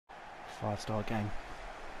5-star game.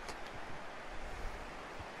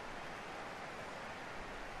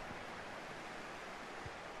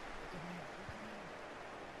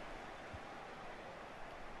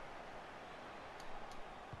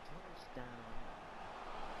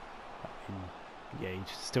 Yeah, he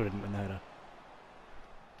just still didn't win the header.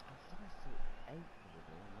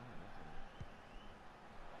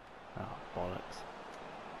 Oh, bollocks.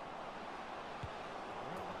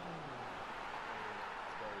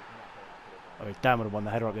 I mean, Dan would have won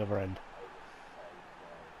the header up the other end.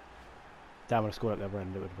 Dan would have scored up the other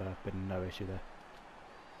end, it would have been no issue there.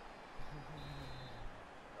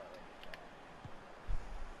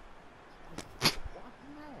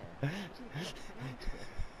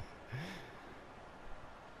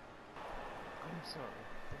 I'm sorry,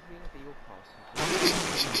 if we have your pass,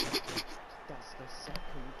 that's the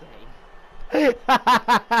second game.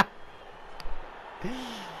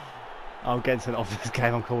 I'm getting sent off this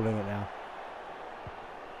game, I'm calling it now.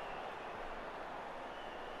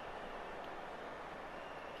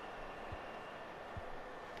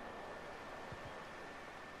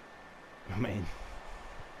 I mean...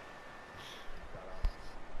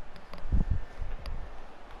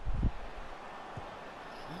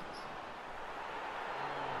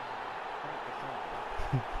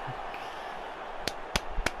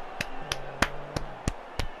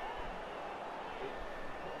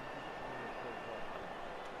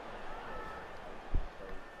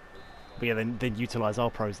 But yeah, then utilise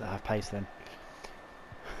our pros that have pace then.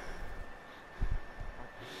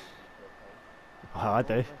 Oh, I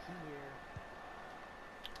do.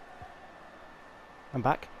 I'm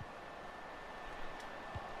back.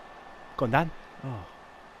 Go on, Dan. Oh.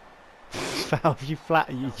 Foul, you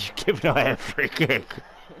flat, you giving away a free kick.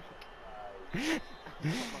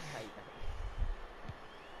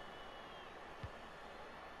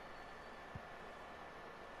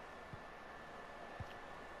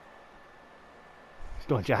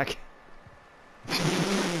 Go on, Jack.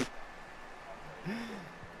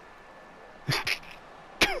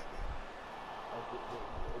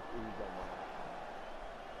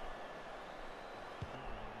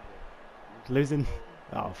 Losing.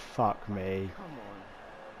 Oh, fuck me. Come on.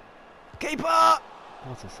 Keeper!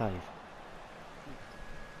 What a save.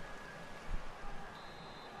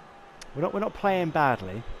 We're not playing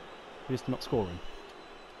badly. We're just not scoring.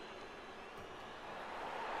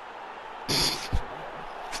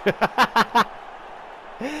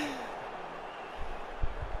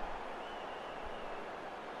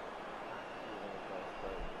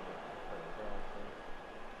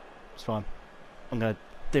 It's fine. I'm gonna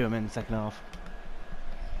do him in the second half.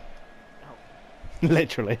 Oh.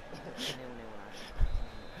 Literally.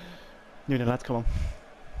 0-0 lads. Lads, come on.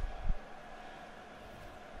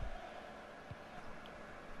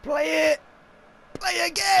 Play it! Play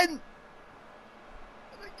it again!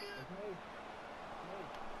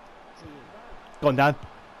 Go on, Dan.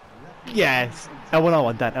 Yes.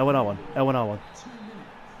 L1R1, Dan. L1R1. L1R1.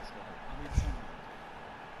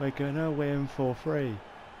 We're gonna win for free.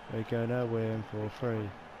 We're gonna win for free.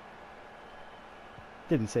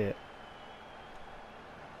 Didn't see it.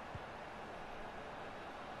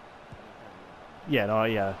 Yeah, no,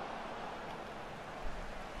 yeah.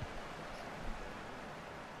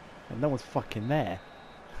 And no one's fucking there.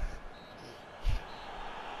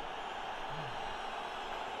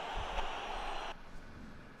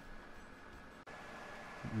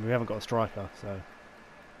 We haven't got a striker, so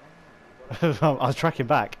I was tracking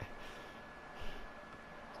back.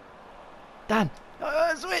 Dan!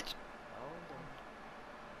 Switch!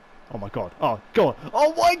 Oh my god. Oh god.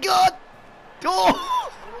 Oh my god!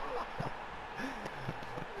 Oh!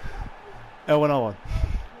 L1R1.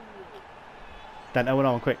 Dan,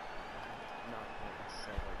 L1R1, quick.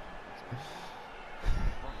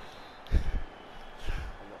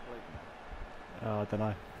 Oh, I don't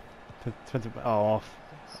know. Oh, off.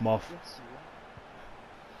 I'm off.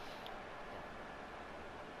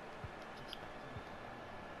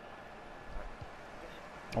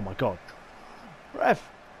 Oh my god. Ref!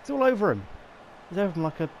 It's all over him. He's over him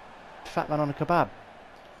like a fat man on a kebab.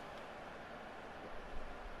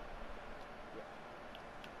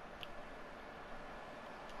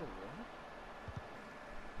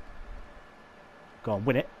 Go on,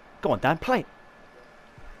 win it. Go on, Dan, play it.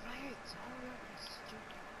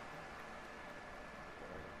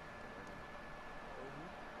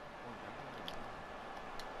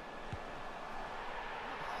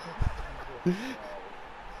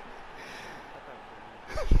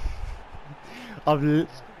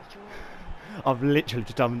 I've literally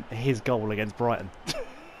just done his goal against Brighton.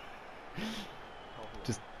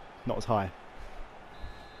 Just not as high.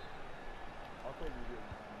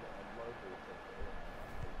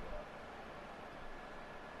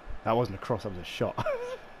 That wasn't a cross, that was a shot. No, I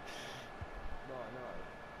know.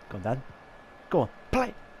 Go on, Dan. Go on.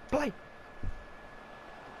 Play! Play!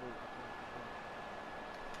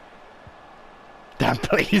 Dan,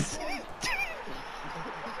 please!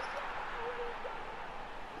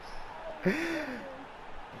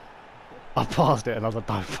 I passed it and I was like,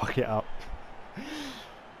 don't fuck it up.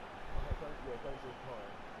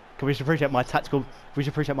 Can we just appreciate my tactical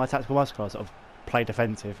masterclass of play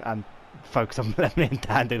defensive and focus on letting me and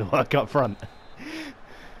Dan do the work up front.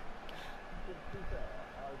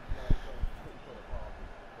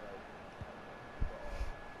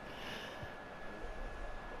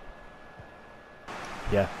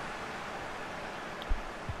 Yeah.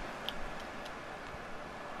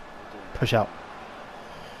 Push out.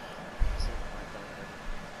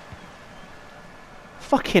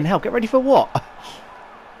 Fucking hell, get ready for what?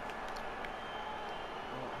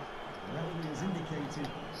 Referee has indicated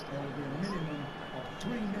there will be a minimum of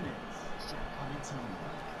 3 minutes added time.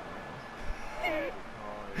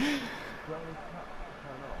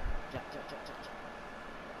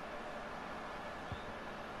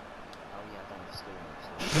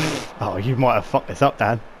 Oh, you might have fucked this up,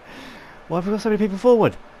 Dan. Why have we got so many people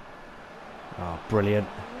forward? Oh, brilliant.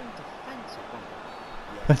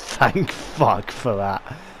 Thank fuck for that.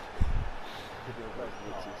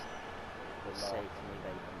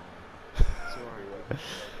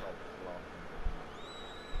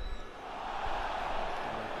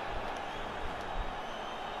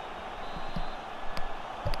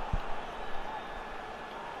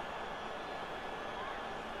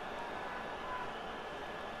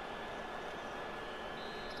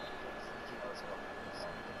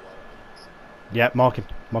 Yeah, mark him.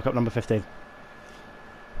 Mark up number 15.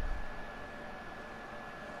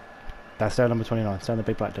 That's still number 29. Stay on the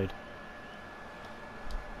big black dude.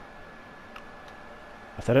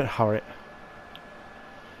 If they don't hurry it,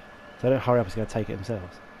 if they don't hurry up, he's going to take it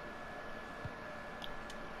themselves.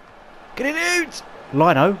 Get it out!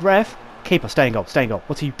 Lino, ref, keeper, stay in goal, stay in goal.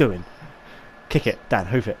 What are you doing? Kick it, Dan,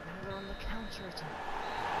 hoof it.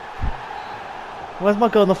 Where's my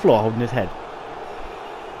guy on the floor holding his head?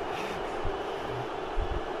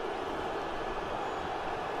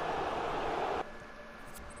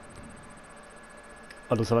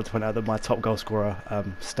 I'd also like to point out that my top goal scorer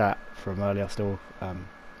stat from earlier still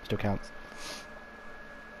counts.